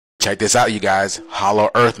Check this out, you guys.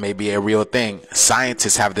 Hollow Earth may be a real thing.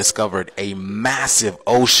 Scientists have discovered a massive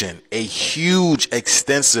ocean, a huge,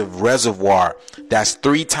 extensive reservoir that's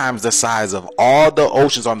 3 times the size of all the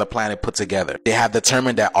oceans on the planet put together. They have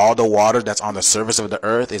determined that all the water that's on the surface of the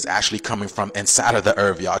Earth is actually coming from inside of the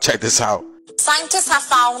Earth, y'all. Check this out. Scientists have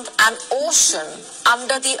found an ocean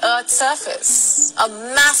under the Earth's surface, a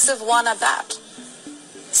massive one at that.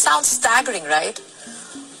 Sounds staggering, right?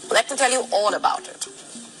 Let me tell you all about it.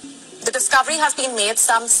 The discovery has been made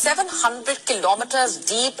some 700 kilometers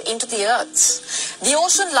deep into the Earth. The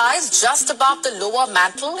ocean lies just above the lower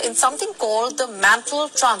mantle in something called the mantle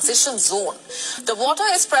transition zone. The water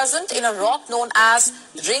is present in a rock known as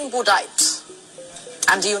ringwoodite.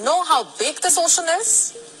 And do you know how big this ocean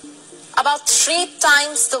is? About 3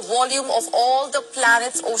 times the volume of all the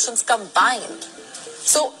planet's oceans combined.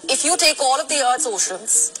 So if you take all of the Earth's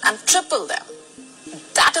oceans and triple them,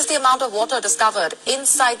 that is the amount of water discovered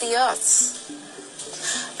inside the Earth.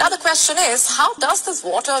 Now the question is, how does this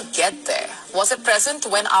water get there? Was it present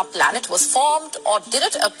when our planet was formed, or did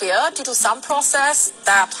it appear due to some process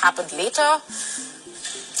that happened later?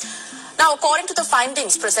 Now, according to the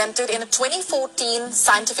findings presented in a 2014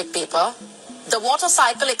 scientific paper, the water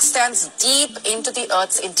cycle extends deep into the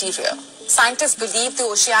Earth's interior. Scientists believe the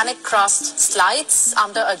oceanic crust slides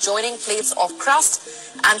under adjoining plates of crust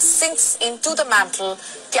and sinks into the mantle,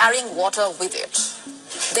 carrying water with it.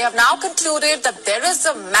 They have now concluded that there is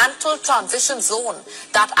a mantle transition zone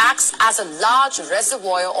that acts as a large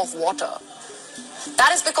reservoir of water.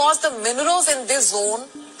 That is because the minerals in this zone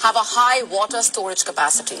have a high water storage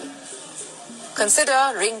capacity.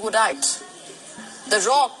 Consider ringwoodite. The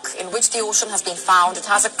rock in which the ocean has been found, it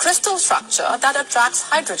has a crystal structure that attracts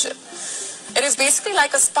hydrogen. It is basically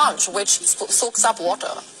like a sponge which soaks up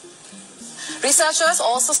water. Researchers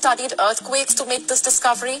also studied earthquakes to make this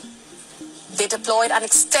discovery. They deployed an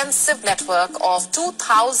extensive network of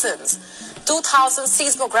 2,000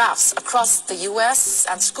 seismographs across the US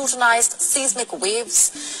and scrutinized seismic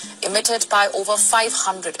waves emitted by over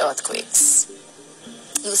 500 earthquakes.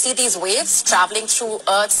 You see these waves traveling through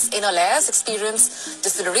Earth's inner layers experience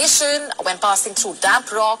deceleration when passing through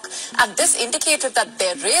damp rock, and this indicated that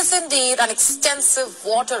there is indeed an extensive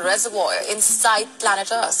water reservoir inside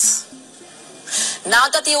planet Earth. Now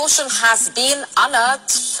that the ocean has been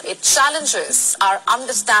unearthed, it challenges our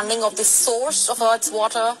understanding of the source of Earth's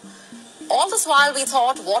water. All this while we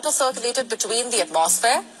thought water circulated between the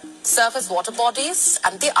atmosphere, surface water bodies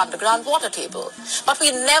and the underground water table. But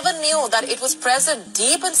we never knew that it was present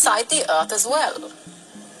deep inside the Earth as well.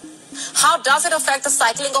 How does it affect the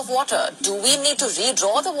cycling of water? Do we need to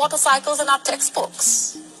redraw the water cycles in our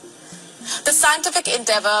textbooks? The scientific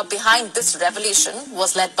endeavor behind this revelation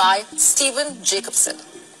was led by Stephen Jacobson,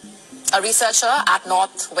 a researcher at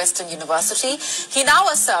Northwestern University. He now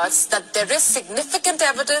asserts that there is significant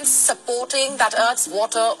evidence supporting that Earth's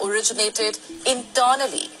water originated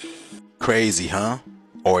internally. Crazy, huh?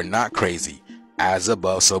 Or not crazy? As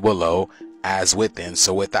above, so below. As within,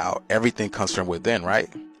 so without. Everything comes from within, right?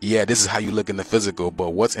 Yeah, this is how you look in the physical,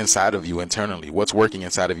 but what's inside of you internally? What's working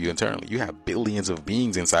inside of you internally? You have billions of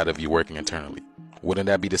beings inside of you working internally. Wouldn't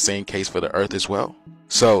that be the same case for the Earth as well?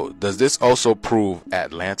 So, does this also prove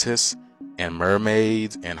Atlantis and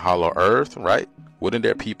mermaids and Hollow Earth, right? Wouldn't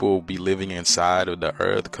there people be living inside of the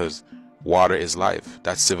Earth because water is life?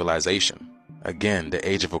 That's civilization. Again, the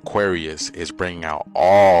age of Aquarius is bringing out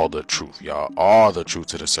all the truth, y'all. All the truth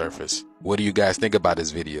to the surface. What do you guys think about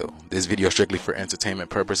this video? This video is strictly for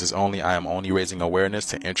entertainment purposes only. I am only raising awareness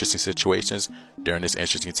to interesting situations during these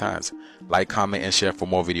interesting times. Like, comment, and share for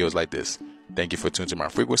more videos like this. Thank you for tuning to my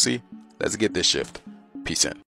frequency. Let's get this shift. Peace in.